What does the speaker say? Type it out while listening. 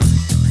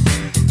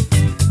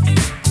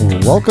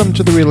Welcome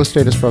to the Real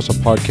Estate Espresso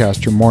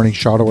Podcast, your morning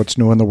shot at what's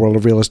new in the world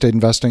of real estate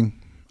investing.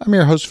 I'm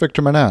your host,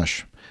 Victor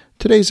Menashe.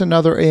 Today's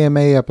another AMA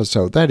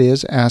episode, that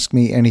is, Ask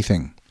Me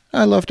Anything.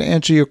 I love to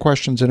answer your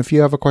questions, and if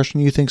you have a question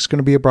you think is going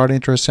to be of broad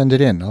interest, send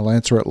it in. I'll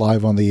answer it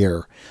live on the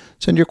air.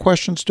 Send your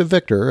questions to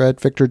Victor at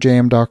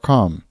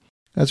victorjm.com.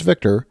 That's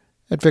Victor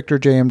at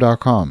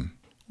victorjm.com.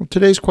 Well,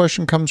 today's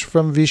question comes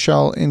from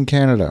Vishal in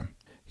Canada.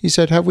 He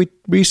said, have we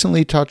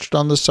recently touched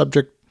on the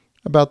subject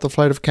about the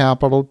flight of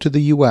capital to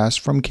the U.S.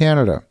 from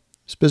Canada,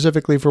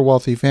 specifically for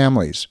wealthy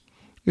families?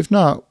 If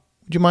not,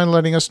 would you mind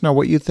letting us know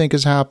what you think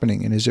is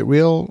happening, and is it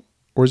real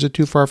or is it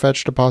too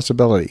far-fetched a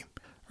possibility?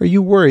 Are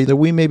you worried that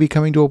we may be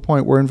coming to a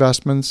point where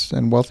investments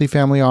and wealthy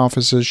family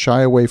offices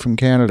shy away from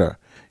Canada?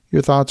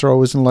 Your thoughts are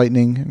always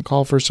enlightening and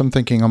call for some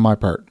thinking on my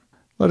part.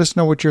 Let us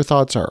know what your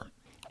thoughts are.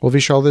 Well,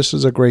 Vishal, this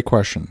is a great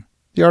question.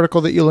 The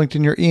article that you linked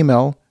in your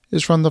email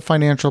is from the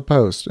Financial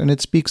Post, and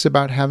it speaks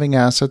about having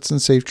assets in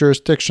safe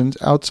jurisdictions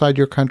outside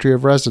your country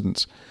of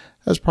residence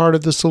as part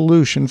of the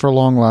solution for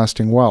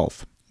long-lasting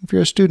wealth. If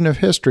you're a student of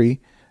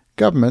history,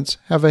 governments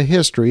have a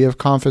history of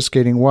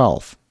confiscating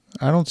wealth.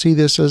 I don't see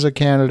this as a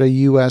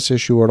Canada-U.S.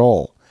 issue at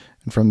all,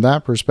 and from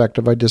that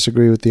perspective I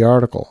disagree with the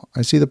article.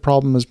 I see the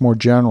problem as more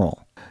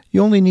general.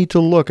 You only need to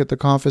look at the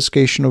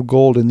confiscation of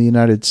gold in the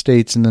United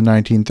States in the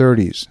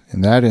 1930s.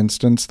 In that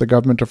instance, the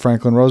government of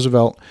Franklin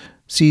Roosevelt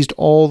seized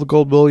all the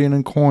gold bullion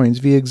and coins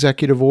via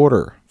executive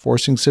order,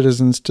 forcing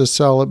citizens to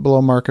sell at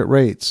below market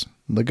rates.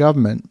 The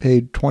government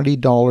paid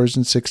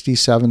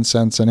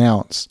 $20.67 an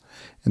ounce,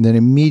 and then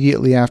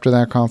immediately after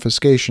that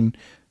confiscation,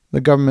 the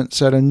government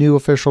set a new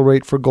official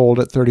rate for gold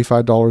at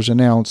 $35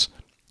 an ounce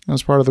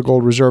as part of the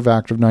Gold Reserve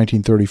Act of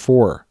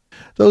 1934.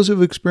 Those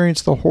who've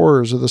experienced the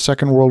horrors of the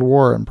Second World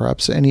War and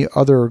perhaps any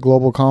other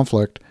global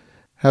conflict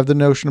have the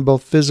notion of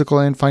both physical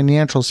and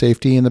financial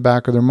safety in the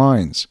back of their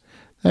minds.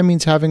 That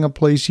means having a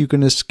place you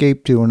can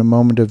escape to in a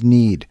moment of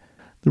need.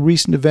 The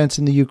recent events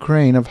in the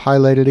Ukraine have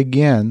highlighted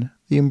again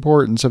the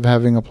importance of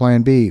having a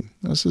plan B.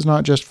 This is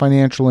not just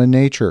financial in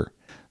nature.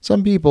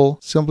 Some people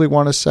simply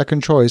want a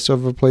second choice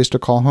of a place to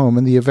call home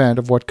in the event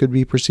of what could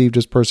be perceived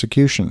as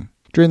persecution.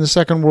 During the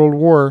Second World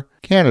War,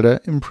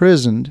 Canada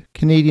imprisoned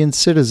Canadian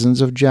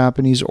citizens of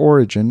Japanese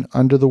origin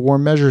under the War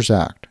Measures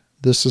Act.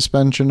 This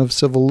suspension of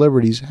civil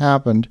liberties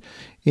happened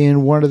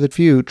in one of the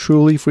few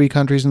truly free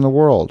countries in the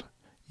world.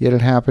 Yet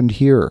it happened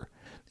here.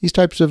 These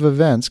types of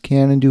events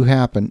can and do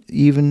happen,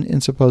 even in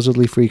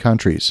supposedly free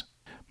countries.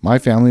 My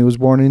family was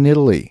born in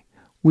Italy.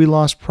 We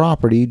lost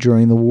property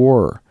during the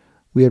war.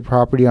 We had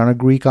property on a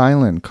Greek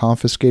island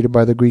confiscated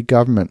by the Greek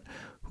government,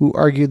 who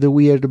argued that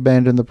we had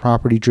abandoned the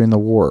property during the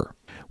war.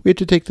 We had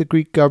to take the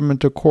Greek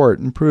government to court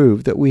and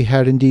prove that we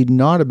had indeed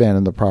not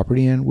abandoned the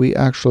property, and we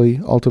actually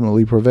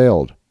ultimately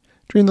prevailed.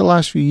 During the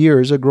last few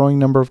years, a growing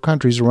number of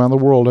countries around the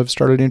world have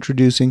started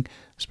introducing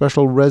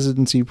special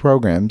residency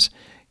programs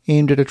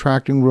aimed at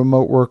attracting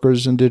remote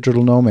workers and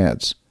digital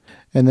nomads.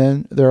 And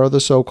then there are the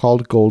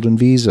so-called golden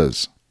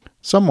visas.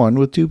 Someone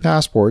with 2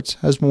 passports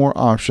has more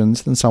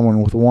options than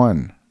someone with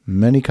 1.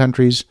 Many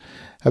countries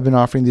have been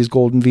offering these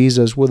golden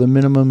visas with a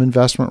minimum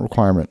investment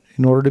requirement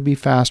in order to be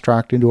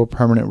fast-tracked into a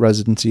permanent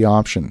residency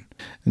option.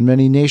 And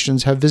many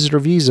nations have visitor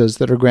visas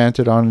that are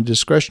granted on a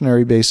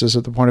discretionary basis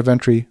at the point of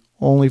entry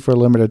only for a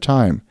limited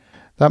time.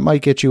 That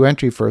might get you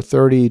entry for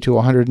 30 to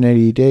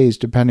 180 days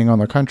depending on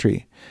the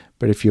country.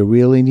 But if you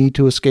really need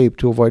to escape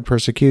to avoid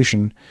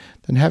persecution,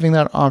 then having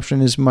that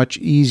option is much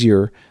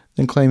easier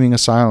than claiming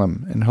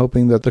asylum and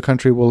hoping that the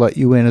country will let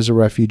you in as a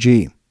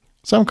refugee.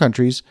 Some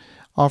countries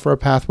offer a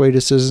pathway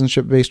to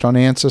citizenship based on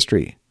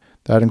ancestry.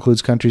 That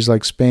includes countries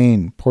like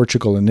Spain,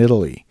 Portugal, and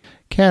Italy.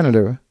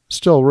 Canada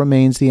still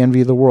remains the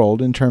envy of the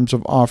world in terms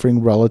of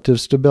offering relative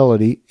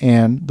stability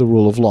and the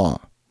rule of law.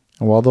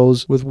 And while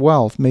those with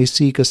wealth may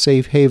seek a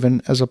safe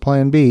haven as a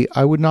plan B,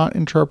 I would not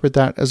interpret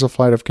that as a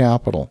flight of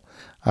capital.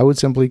 I would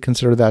simply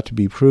consider that to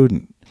be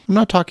prudent. I'm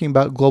not talking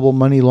about global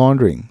money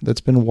laundering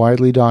that's been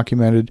widely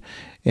documented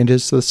and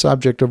is the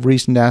subject of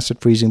recent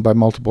asset freezing by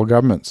multiple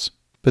governments.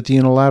 But the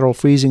unilateral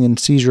freezing and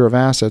seizure of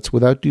assets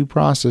without due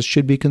process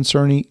should be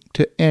concerning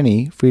to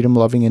any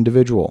freedom-loving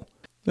individual.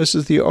 This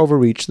is the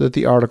overreach that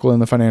the article in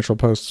the Financial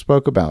Post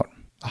spoke about.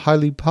 A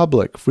highly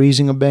public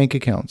freezing of bank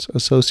accounts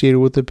associated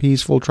with the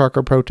peaceful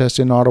trucker protest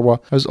in Ottawa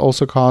has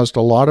also caused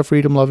a lot of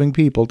freedom-loving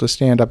people to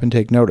stand up and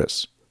take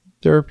notice.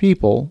 There are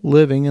people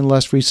living in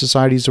less free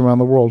societies around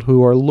the world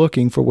who are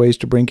looking for ways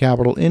to bring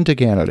capital into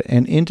Canada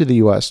and into the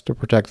U.S. to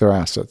protect their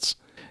assets.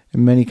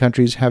 And many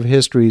countries have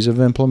histories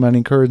of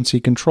implementing currency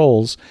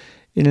controls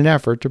in an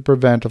effort to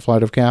prevent a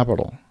flight of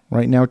capital.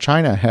 Right now,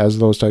 China has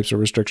those types of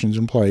restrictions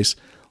in place,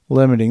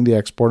 limiting the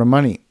export of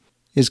money.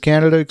 Is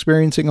Canada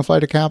experiencing a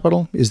flight of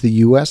capital? Is the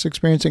U.S.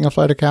 experiencing a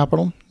flight of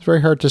capital? It's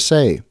very hard to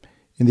say.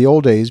 In the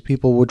old days,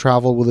 people would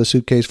travel with a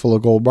suitcase full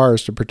of gold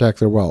bars to protect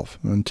their wealth.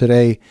 And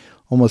today,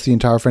 almost the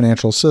entire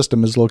financial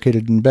system is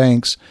located in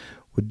banks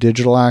with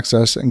digital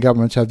access, and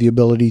governments have the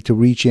ability to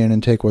reach in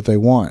and take what they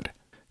want.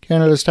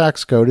 Canada's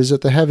tax code is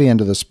at the heavy end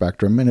of the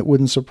spectrum, and it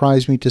wouldn't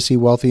surprise me to see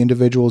wealthy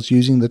individuals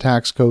using the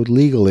tax code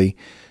legally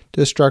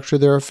to structure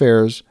their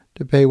affairs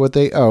to pay what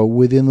they owe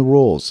within the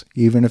rules,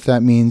 even if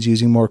that means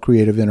using more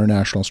creative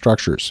international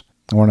structures.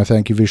 I want to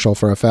thank you, Vishal,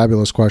 for a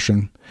fabulous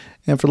question.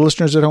 And for the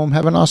listeners at home,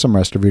 have an awesome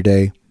rest of your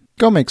day.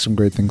 Go make some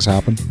great things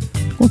happen.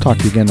 We'll talk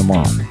to you again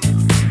tomorrow.